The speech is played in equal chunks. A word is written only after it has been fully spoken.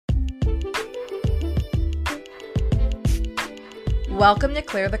Welcome to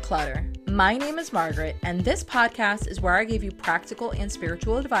Clear the Clutter. My name is Margaret, and this podcast is where I give you practical and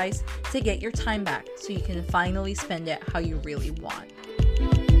spiritual advice to get your time back so you can finally spend it how you really want.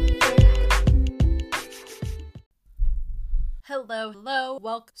 Hello,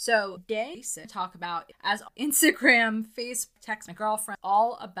 welcome. So today I talk about as Instagram, Facebook, text my girlfriend,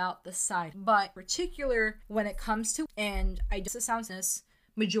 all about the side, but particular when it comes to, and I just sounds this.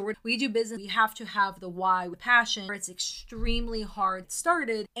 Majority we do business, we have to have the why with passion, or it's extremely hard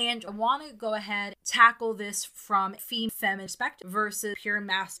started. And I want to go ahead tackle this from feminine perspective versus pure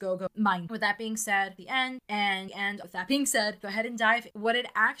go mind. With that being said, the end with that being said, go ahead and dive in what it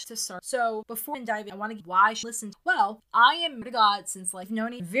actually to start. So before I dive in, I want to get why I should listen. Well, I am to God since like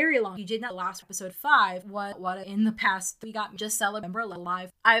known it very long. You did not last episode 5. What in the past we got just celebrate live.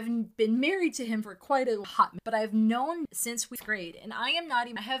 I've been married to him for quite a hot minute, but I've known since we grade, and I am not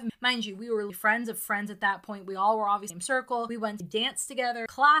even. I have, mind you, we were friends of friends at that point. We all were obviously in the same circle. We went to dance together,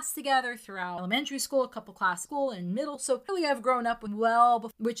 class together throughout elementary school, a couple class school and middle. So really I've grown up with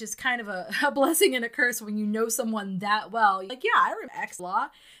which is kind of a blessing and a curse when you know someone that well. You're like, yeah, I remember X law.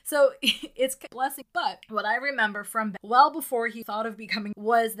 So it's a blessing. But what I remember from well before he thought of becoming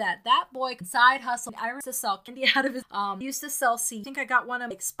was that boy side hustle. I used to sell candy out of his, he used to sell CDs. I think I got one of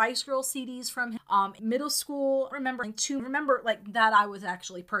like Spice Girl CDs from him. Middle school, remember like that I was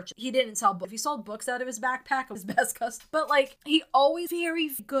actually purchased. He didn't sell books. He sold books out of his backpack. It was best customer. But like he always very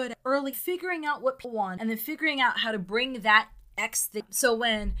good at early figuring out what people want and then figuring out how to bring that X thing. So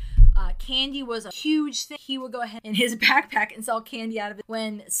when candy was a huge thing, he would go ahead in his backpack and sell candy out of it.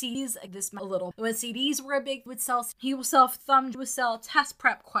 When CDs, when CDs were a big, he would sell thumb, would sell test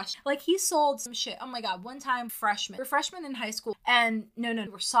prep questions. Like he sold some shit. Oh my God, one time we were freshmen in high school, and we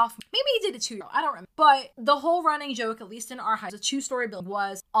were sophomore. Maybe he did it 2 years ago, I don't remember. But the whole running joke, at least in our high school, the 2-story building,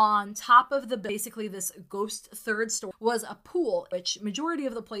 was on top of basically this ghost third story was a pool, which majority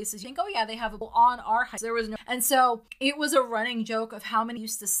of the places you think, oh yeah, they have a pool on our high school. There was no, and so it was a running joke of how many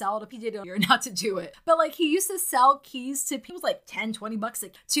used to sell to. He did it not to do it, but like he used to sell keys to people, like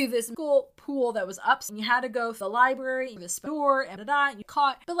 $10-20 to this school pool that was up, and you had to go to the library, the store, and you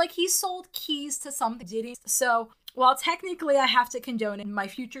caught. But like he sold keys to something, didn't? So while technically I have to condone it, my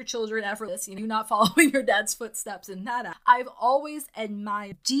future children ever this, not following your dad's footsteps in that, I've always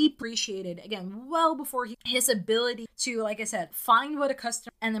admired, deep appreciated, again, well before his ability to, like I said, find what a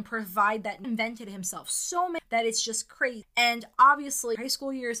customer and then provide that, invented himself so many that it's just crazy. And obviously high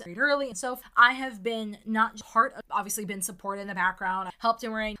school years very early, and so I have been not just part of, obviously been supported in the background, I helped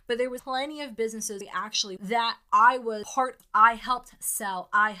him running, but there was plenty of businesses actually that I was part, I helped sell,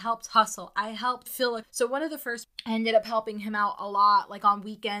 I helped hustle, I helped fill it. So one of the first ended up helping him out a lot, like on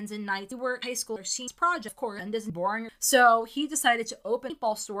weekends and nights. We were high school or senior project, of course, and isn't boring. So he decided to open a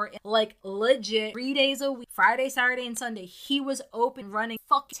paintball store, like legit 3 days a week, Friday, Saturday, and Sunday. He was open, running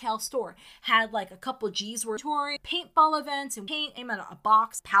tail store. Had like a couple G's worth of paintball events and paint, a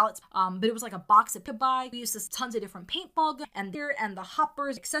box, pallets, but it was like a box that could buy. We used to tons of different paintball guns and the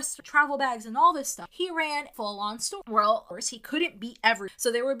hoppers, accessories, travel bags, and all this stuff. He ran full on store. Well, of course, he couldn't be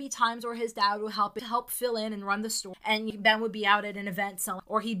so there would be times where his dad would help fill in and run the store, and Ben would be out at an event selling,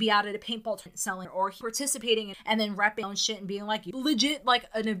 or he'd be out at a paintball tournament selling, or he participating in, and then repping on shit and being like legit like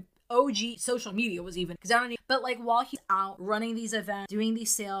an OG social media was even, because I don't need, but like while he's out running these events, doing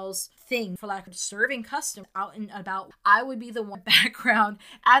these sales thing for lack of serving customers out and about, I would be the one background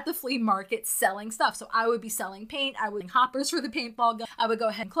at the flea market selling stuff. So I would be selling paint, I would hoppers for the paintball gun, I would go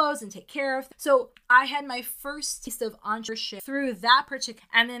ahead and close and take care of. So I had my first taste of entrepreneurship through that particular,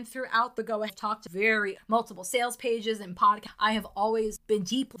 and then throughout the go ahead talk to multiple sales pages and podcasts. I have always been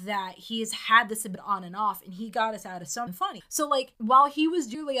deep that he has had this a bit on and off, and he got us out of something funny. So like while he was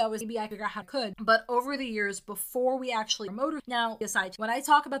Julie, I was maybe I figured out how I could, but over the years before we actually promoted, now aside, when I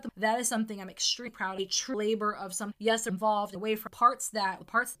talk about that is something I'm extremely proud of, a true labor of some, yes, involved away from parts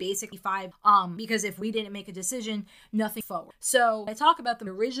basically 5, because if we didn't make a decision, nothing forward. So I talk about them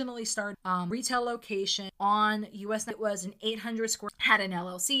originally started retail location on US. It was an 800 square, had an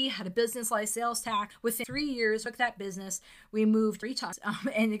LLC, had a business license, sales tax. Within 3 years, took that business, we moved 3 times,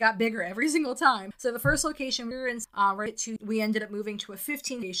 and it got bigger every single time. So the first location we were in, we ended up moving to a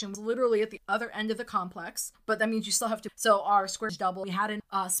 15 location, was literally at the other end of the complex, but that means you still have to, so our square double. We had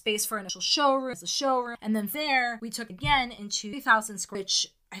a space for an initial showroom, and then there we took again into 2,000 square, which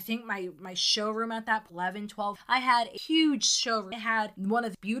I think my showroom at that 11, 12, I had a huge showroom. I had one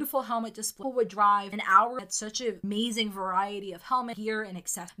of the beautiful helmet displays. People would drive an hour at such an amazing variety of helmet gear and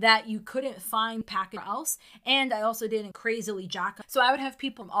accessories that you couldn't find package else. And I also didn't crazily jack up. So I would have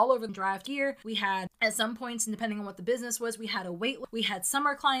people from all over the drive gear. We had, at some points, and depending on what the business was, we had a wait. We had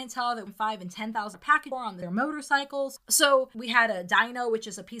summer clientele that were 5,000 and 10,000 package on their motorcycles. So we had a dyno, which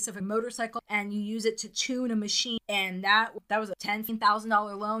is a piece of a motorcycle, and you use it to tune a machine. And that was a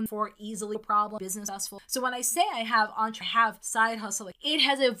 $10,000 loan for easily problem business successful. So when I say I have side hustle, it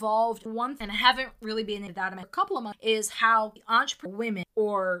has evolved. One thing, and I haven't really been into that in a couple of months, is how the entrepreneur women,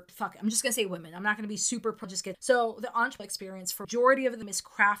 or fuck it, I'm just gonna say women. I'm not gonna be super just kidding. So the entrepreneur experience for majority of them is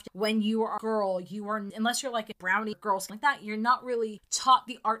crafted. When you are a girl, you are, unless you're like a brownie girl, something like that, you're not really taught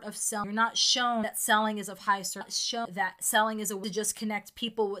the art of selling. You're not shown that selling is of high service. Shown that selling is a way to just connect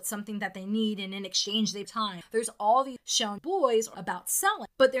people with something that they need, and in exchange they have time. There's all these shown boys about selling,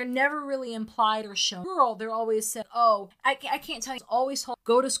 but they're never really implied or shown. Girl, they're always said, oh, I can't tell you. It's always told,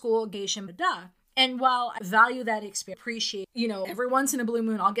 go to school, engagement, da. And while I value that experience, appreciate, every once in a blue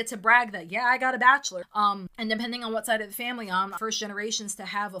moon, I'll get to brag that, yeah, I got a bachelor. And depending on what side of the family I'm, first generations to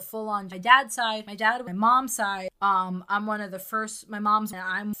have a full on, my dad's side, my mom's side, I'm one of the first,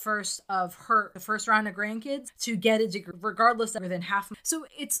 I'm first of the first round of grandkids to get a degree, regardless of than half. So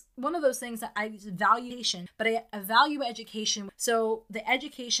it's one of those things that I value, but I value education. So the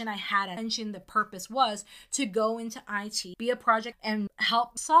education I had, I mentioned the purpose was to go into IT, be a project and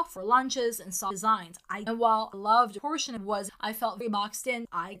help software lunches and software designs. And while I loved portion of was I felt very boxed in.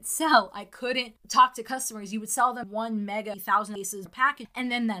 I couldn't talk to customers. You would sell them 1 mega 1,000 pieces package,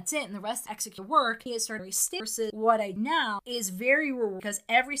 and then that's it. And the rest execute work. It started very stable. Versus what I now is very rewarding because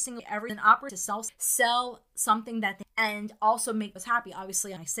every operator to sell something that they, and also make us happy.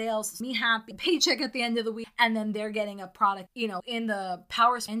 Obviously, my sales, me happy, paycheck at the end of the week, and then they're getting a product. In the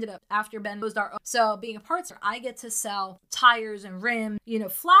power ended up after Ben closed our. So being a parts store, I get to sell tires and rims,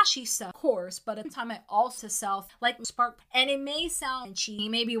 flashy stuff, of course. But at the time, I also sell like Spark, and it may sound cheap. You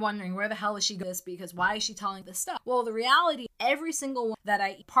may be wondering where the hell is she going this because why is she telling this stuff? Well, the reality, every single one that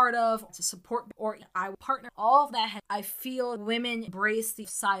I part of to support or I partner, all of that, I feel women embrace the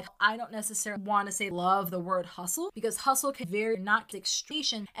side. I don't necessarily want to say love the word hustle because hustle can vary, not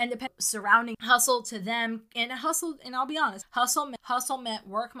extreme, and depend surrounding hustle to them. And hustle, and I'll be honest, hustle meant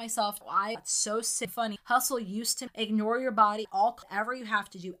work myself. I got so sick funny. Hustle used to ignore your body, whatever you have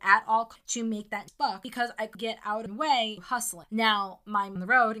to do at all to make that buck because I could get out of the way hustling. Now, on the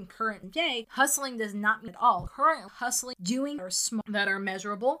road in current day, hustling does not mean at all. Current hustling, doing are small, that are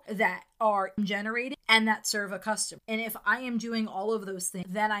measurable, that are generated, and that serve a customer. And if I am doing all of those things,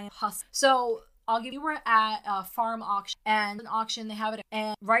 then I am hustling. So I'll give you, we're at a farm auction, and an auction, they have it,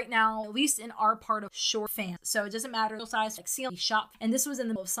 and right now, at least in our part of short fans, so it doesn't matter the size, like ceiling, shop, and this was in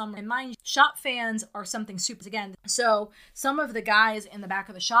the middle of summer, and mind you, shop fans are something super, again, so some of the guys in the back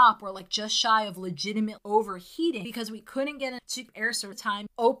of the shop were like just shy of legitimate overheating because we couldn't get into air serve time,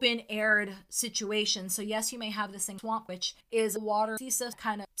 open aired situation. So yes, you may have this thing swamp, which is water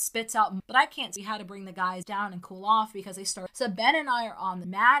kind of spits out, but I can't see how to bring the guys down and cool off because they start. So Ben and I are on the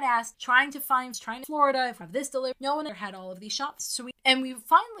mad ass trying to Florida, if we have this delivered, no one ever had all of these shops. So we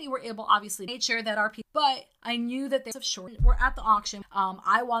finally were able, obviously, made sure that our people, but I knew that they were at the auction.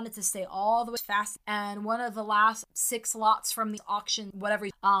 I wanted to stay all the way fast, and one of the last 6 lots from the auction, whatever,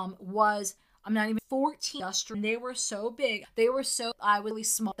 was, I'm not even 14 industrial. They were so big. I was really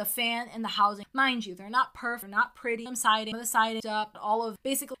small. The fan and the housing, mind you, they're not perfect, they're not pretty. Some siding, the siding up,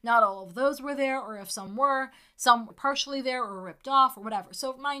 basically not all of those were there, or if some were partially there or ripped off or whatever.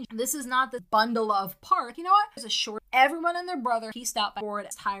 So mind you, this is not the bundle of parts. You know what? There's a short, everyone and their brother pieced out by board,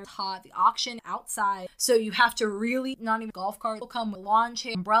 tires hot, the auction outside. So you have to really, not even golf carts will come with lawn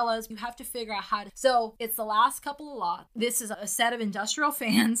chair, umbrellas. You have to figure out how to, so it's the last couple of lots. This is a set of industrial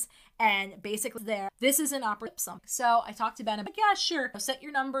fans. And basically this is an opera sum. So I talked to Ben, I'm like, yeah, sure. Set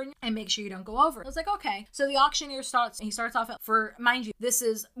your number and make sure you don't go over. I was like, okay. So the auctioneer starts off for, mind you, this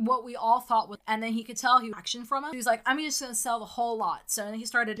is what we all thought was, and then he could tell he was action from us. He was like, I'm just going to sell the whole lot. So then he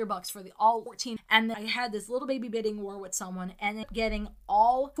started $100 for the all 14. And then I had this little baby bidding war with someone and then getting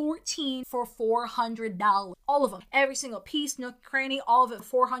all 14 for $400. All of them. Every single piece, nook, cranny, all of it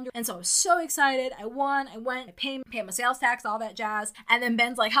 $400. And so I was so excited. I won. I went. I paid my sales tax, all that jazz. And then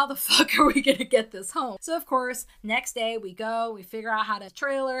Ben's like, how the fuck are we going to get get this home. So of course, next day we go, we figure out how to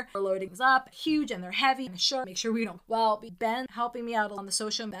trailer, we're loading things up, huge and they're heavy, and sure, make sure we don't. Well, Ben helping me out on the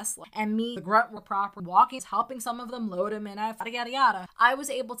social mess, and me, the grunt were proper walking, helping some of them load them, and yada yada yada. I was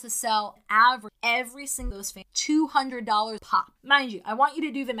able to sell average every single those fans $200 pop. Mind you, I want you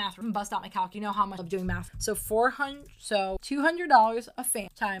to do the math and bust out my calc. You know how much I'm doing math. So $200 a fan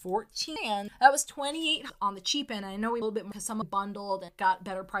times 14, and that was $28 on the cheap end. I know we a little bit more because some bundled and got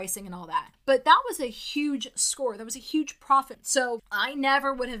better pricing and all that. But that was a huge score. That was a huge profit. So I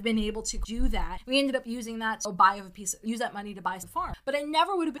never would have been able to do that. We ended up using that to use that money to buy some farm. But I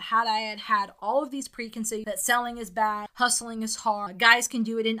never would have had had all of these preconceived that selling is bad, hustling is hard, guys can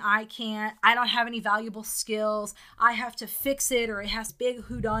do it and I can't. I don't have any valuable skills. I have to fix it, or it has big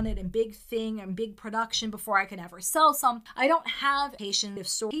whodunit and big thing and big production before I can ever sell some. I don't have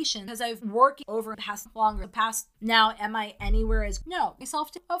patience because I've worked over the past now. Am I anywhere as no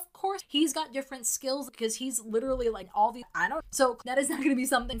myself? Of course, he's got different skills because he's literally like all the so that is not going to be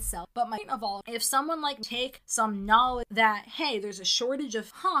something sell. But my point of all, if someone like take some knowledge that hey, there's a shortage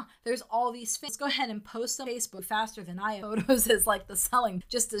of there's all these things, go ahead and post on Facebook faster than I have photos is like the selling,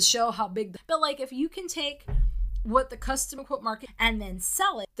 just to show how big. But like if you can take what the custom quote market and then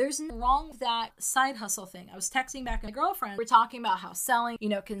sell it, there's nothing wrong with that side hustle thing. I was texting back my girlfriend. We're talking about how selling,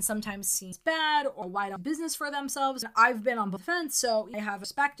 can sometimes seem bad or wide on business for themselves. And I've been on both fence, so I have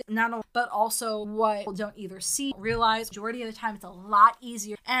respect, not only, but also what people don't either see, realize. Majority of the time, it's a lot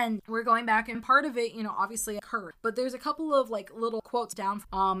easier. And we're going back, and part of it, obviously occurred. But there's a couple of like little quotes down,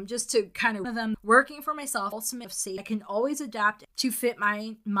 just to kind of them working for myself. Ultimate safety. I can always adapt to fit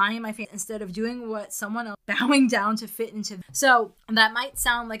my family instead of doing what someone else bowing down to fit into. So that might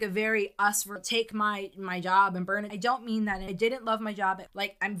sound like a very take my job and burn it. I don't mean that. I didn't love my job.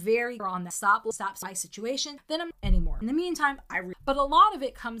 Like I'm very on that stop my situation. Then I'm anymore. In the meantime, but a lot of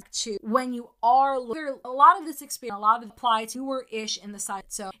it comes to when you are a lot of this experience, a lot of apply to newer-ish in the side.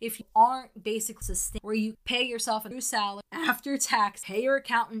 So if you aren't basically sustained, where you pay yourself a new salary after tax, pay your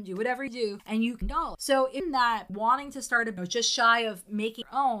accountant, do whatever you do, and you can dollar. So in that wanting to start just shy of making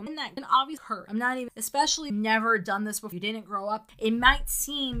your own, in that can obviously hurt. I'm not even, especially never done this before, you didn't grow up. It might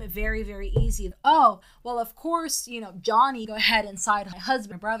seem very, very easy. Oh, well, of course, Johnny, go ahead and side my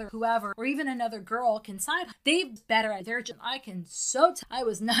husband, my brother, whoever, or even another girl can side. They better at their job. I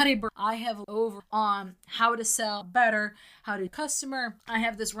was not a I have over on how to sell better, how to customer. I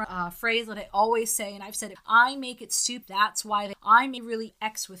have this phrase that I always say, and I've said it, I make it soup. That's why I may really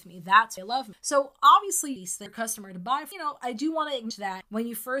X with me. That's why they love me. So obviously, their customer to buy. I do want to acknowledge that when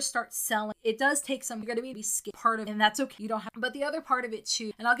you first start selling, it does take some. You're going to be scared part of it, and that's okay. You don't have. But the other part of it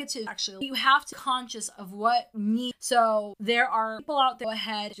too, and I'll get to actually, you have to be conscious of what need. So there are people out there. Go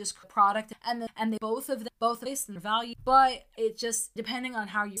ahead, just product, and they both based on their value, but it just depending on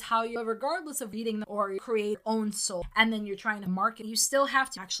how you regardless of reading them or you create your own soul, and then you're trying to market, you still have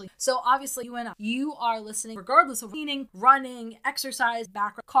to actually. So obviously you are listening regardless of reading, running, exercise,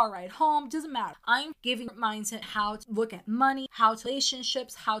 background, car ride home, doesn't matter. I'm giving your mindset how to look at money, how to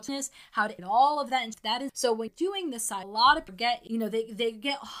relationships, how to get all of that. And that is so when doing this side, a lot of forget, they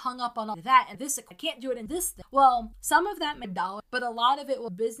get hung up on all that and this. I can't do it in this thing. Well, some of that may dollar, but a lot of it will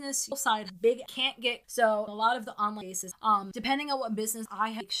business side big can't get. So a lot of the online cases, depending on what business I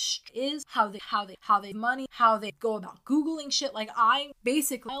have is how they money, how they go about Googling shit. Like I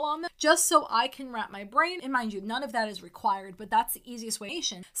basically on them just so I can wrap my brain, and mind you, none of that is required, but that's the easiest way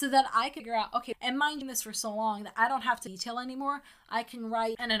so that I can figure out, okay, and mind you this for so long that I don't have to detail anymore. I can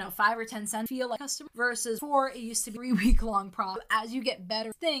write, 5 or 10 cents feel like customer versus 4, it used to be 3-week long problem. As you get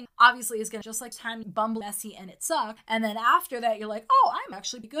better thing, obviously is gonna just like time bumble messy and it sucks. And then after that, you're like, oh, I'm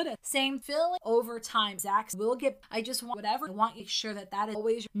actually good at it. Same feeling over time. Zach will get, I just want whatever. I want you to make sure that is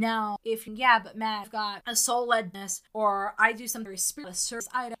always now. If but Matt, I've got a soul-ledness or I do some very spiritual service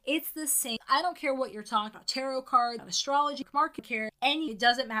item. It's the same. I don't care what you're talking about. Tarot cards, astrology, market care, it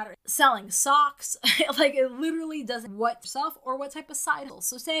doesn't matter. Selling socks, like it literally doesn't what yourself or what type of side hustle.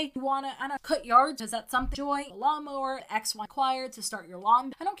 So say you want to cut yards, is that something joy, a lawnmower, X1 required to start your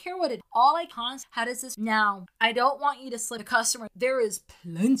lawn? I don't care what it is. All I const, how does this now? I don't want you to slip a customer. There is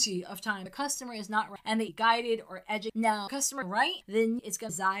plenty of time. The customer is not right and they guided or educated. Now, customer right, then it's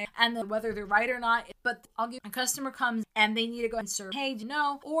gonna desire, and then whether they're right or not. But I'll give a customer comes and they need to go and serve. Hey, do you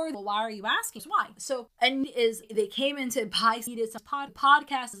know? Or well, why are you asking? Why? So and is they came into needed some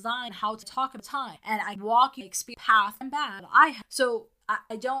podcast design how to talk about time, and I walk you experience path and bad.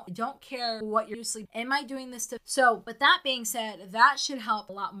 I don't care what you're sleeping. Am I doing this to? So, but that being said, that should help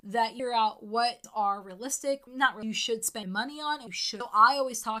a lot more. That you're out what are realistic, not really, you should spend money on. You should. So I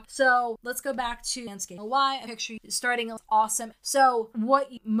always talk. So let's go back to landscape. Why? A picture starting awesome. So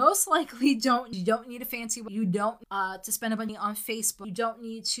what you most likely you don't need a fancy. You don't to spend a money on Facebook. You don't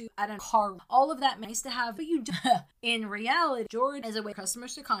need to add a car. All of that nice to have, but you do. In reality, Jordan is a way for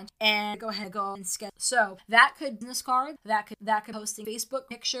customers to contact and go and schedule. So that could business card, that could posting Facebook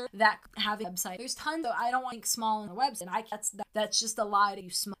picture, that could have a website. There's tons. So I don't want to think small on the website. That's just a lie to you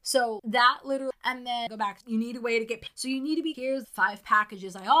small. So that literally, and then go back. You need a way to get. So you need to be here's 5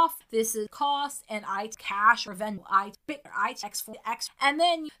 packages I offer. This is cost, and I cash or Venmo. I text for X, and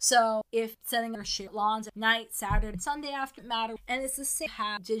then so if sending your shit lawns at night, Saturday, Sunday after matter, and it's the same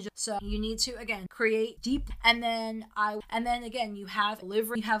digital. So you need to again create deep, and then again you have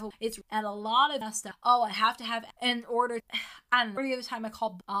delivery. You have it's and a lot of stuff. Oh, I have to have in order. And majority of the time I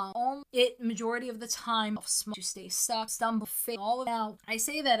call majority of the time to stay stuck, stumble, fail. All of now I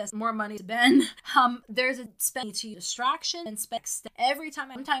say that as more money to spend. There's a spend to distraction and spend every time.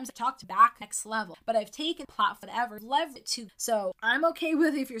 Sometimes I talk to back next level, but I've taken platform whatever leverage it to. So I'm okay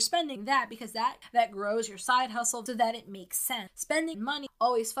with if you're spending that because that grows your side hustle so that it makes sense. Spending money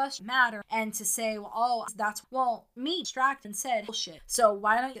always matter, and to say me distracted and said bullshit. So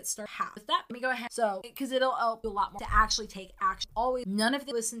why don't you get started with that? Let me go ahead. So because it'll help you a lot more to actually take action. Always none of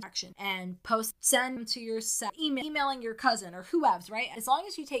the listen to action and post send them to your set emailing your cousin or whoever's right. As long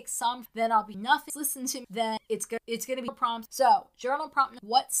as you take some, then I'll be nothing. Listen to me, then it's gonna be prompts. So journal prompt.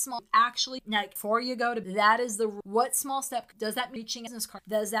 What small actually now before you go to that is the what small step does that reaching a business card?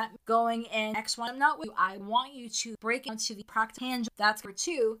 Does that going in X1? I'm not with you. I want you to break it into the practical tangible. That's for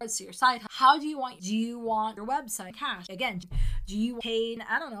 2. Let's see your side. How do you want your website cash? Again, do you pay,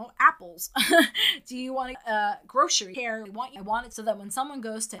 I don't know, apples? Do you want grocery care? I want it so that when someone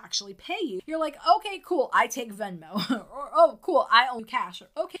goes to actually pay you, you're like, okay, cool, I take Venmo. Or, oh, cool, I own cash. Or,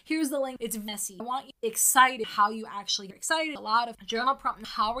 okay, here's the link. It's messy. I want you excited how you actually get excited. A lot of journal prompt.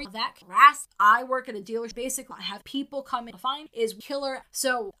 How are you that harassed? I work at a dealership. Basically, I have people come in to find is killer.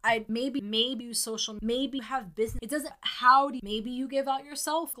 So I maybe use social, maybe you have business. It doesn't, maybe you give out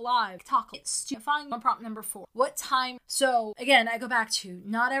yourself live, talk. It's to find prompt number 4. What time? So again, I go back to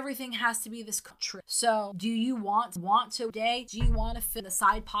not everything has to be this trip. So do you want to day? Do you want to fit the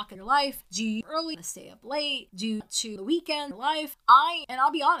side pocket of your life? Do you early to stay up late? Do you to the weekend life?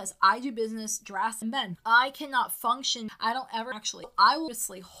 I'll be honest, I do business drastic and bend. I cannot function. I don't ever actually. I will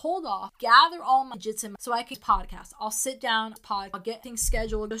just hold off, gather all my jits in so I can podcast. I'll sit down, I'll get things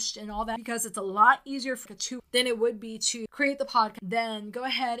scheduled and all that because it's a lot easier for than it would be to create the podcast. Then go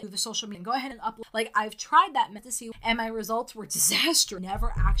ahead and do the social media. Go ahead and upload. Like I've tried that to see, and my results were disastrous.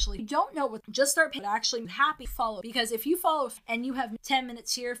 Never actually. You don't know what. Just start paying. Actually, happy follow because if you follow and you have 10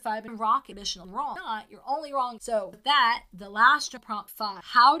 minutes here, 5 and rock additional wrong. Not you're only wrong. So that the last prompt 5.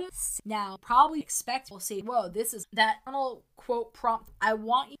 How to now probably expect we'll see. Whoa, this is that quote prompt. I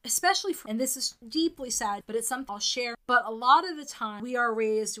want you, especially and this is deeply sad, but it's something I'll share. But a lot of the time we are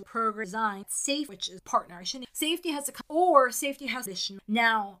raised to program design safe, which is partner. I shouldn't. Safety has safety has additional.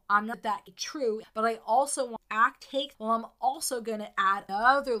 Now I'm not that true, but I also want I'm also gonna add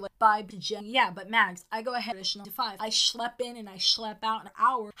another by Jen. Yeah, but Mags, I go ahead additional to 5. I schlep in and I schlep out an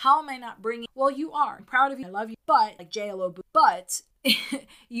hour. How am I not bringing? Well, you are. I'm proud of you. I love you. But like JLo, but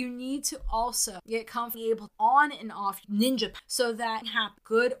you need to also get comfortable on and off ninja so that happen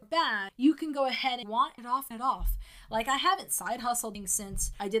good or bad. You can go ahead and want it off. Like I haven't side hustled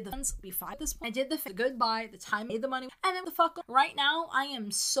since I did the funds before this. I did the goodbye, the time I made the money, and then the fuck up. Right now I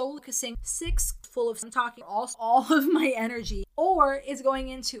am so focusing 6 full of I'm talking all of my energy, or it's going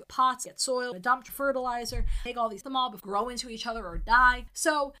into pots, get soil, dump fertilizer, take all these them all, but grow into each other or die.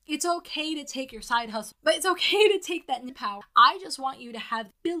 So it's okay to take your side hustle, but it's okay to take that power. I just want you to have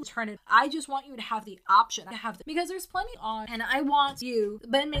the alternative. I just want you to have the option to have because there's plenty on, and I want you.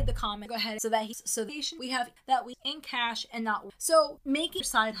 Ben made the comment. Go ahead. So that we have that we in cash and not so making your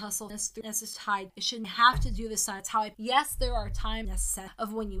side hustle this is tied. It shouldn't have to do this side. It's how yes, there are times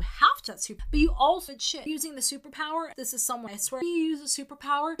of when you have to, but you also shit using the superpower. This is someone I swear you use a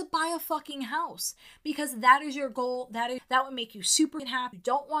superpower to buy a fucking house because that is your goal. That would make you super happy. You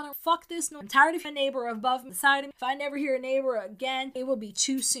don't want to fuck this. No, I'm tired of a neighbor above me, beside me. If I never hear a neighbor again, it will be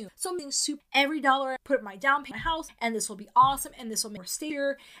too soon. Something super. Every dollar I put my down payment house, and this will be awesome, and this will make more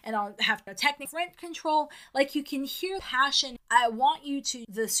stable, and I'll have a technical rent control. Like you can hear passion. I want you to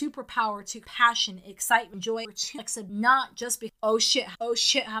the superpower to passion, excitement, joy, not just be oh shit, how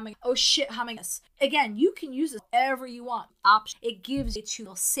am I? Again, you can use this whatever you want. option. It gives you to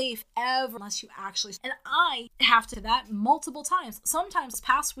feel safe ever unless you actually, and I have to that multiple times. Sometimes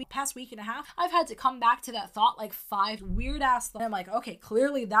past week and a half, I've had to come back to that thought like 5 weird ass thoughts. I'm like, okay,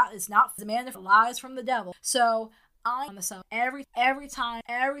 clearly that is not demanded for lies from the devil. So I on the side every time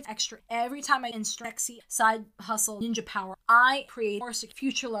I instruct sexy side hustle ninja power, I create more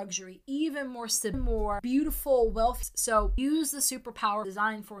future luxury, even more more beautiful wealth. So use the superpower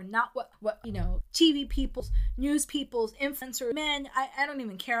designed for not what TV people's, news people's, influencers, men. I don't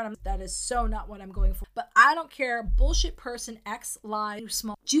even care. That is so not what I'm going for. But I don't care. Bullshit person X lie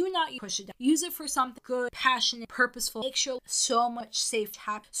small. Do not push it down. Use it for something good, passionate, purposeful. Make sure so much safe,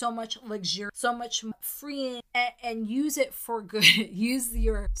 happy, so much luxury, so much freeing, and use it for good. Use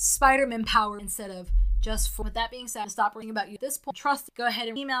your Spider-Man power instead of just for. With that being said, stop worrying about you at this point. Trust, go ahead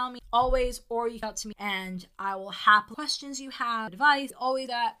and email me always, or you out to me, and I will happily questions you have, advice, always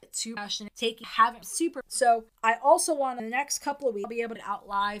that too passionate. Have it super. So I also want in the next couple of weeks I'll be able to out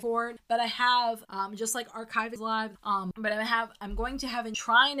live forward, but I have just like archive is live. But I'm going to have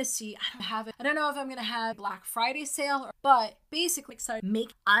trying to see. I don't know if I'm gonna have Black Friday sale, but basically excited.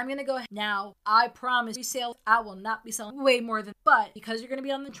 I'm gonna go ahead now. I promise resale. I will not be selling way more than, but because you're gonna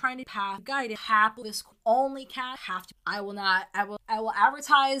be on the trying to path guided happily this only can have to. I will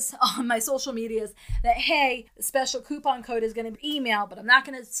advertise on my social medias that hey, the special coupon code is gonna be email, but I'm not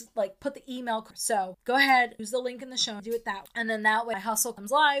gonna put the email. So go ahead, use the link in the show, do it that way. And then that way my hustle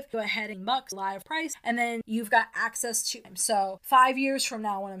comes live. Go ahead and $1 live price, and then you've got access to them. So 5 years from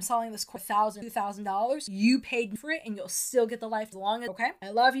now, when I'm selling this $1,000, $2,000, you paid for it, and you'll still get the life as long as. Okay, I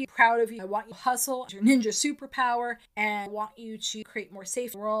love you, proud of you. I want you to hustle your ninja superpower, and I want you to create more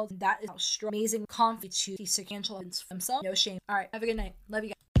safe world. That is how strong, amazing, confident to see substantial himself. No shame. All right, have a good night. Love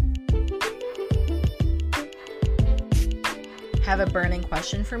you guys. Have a burning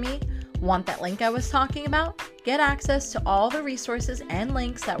question for me? Want that link I was talking about? Get access to all the resources and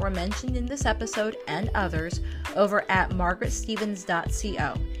links that were mentioned in this episode and others over at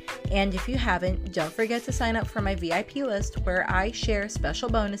margaretstevens.co. And if you haven't, don't forget to sign up for my VIP list where I share special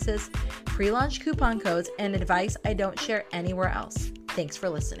bonuses, pre-launch coupon codes, and advice I don't share anywhere else. Thanks for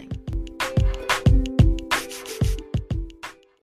listening.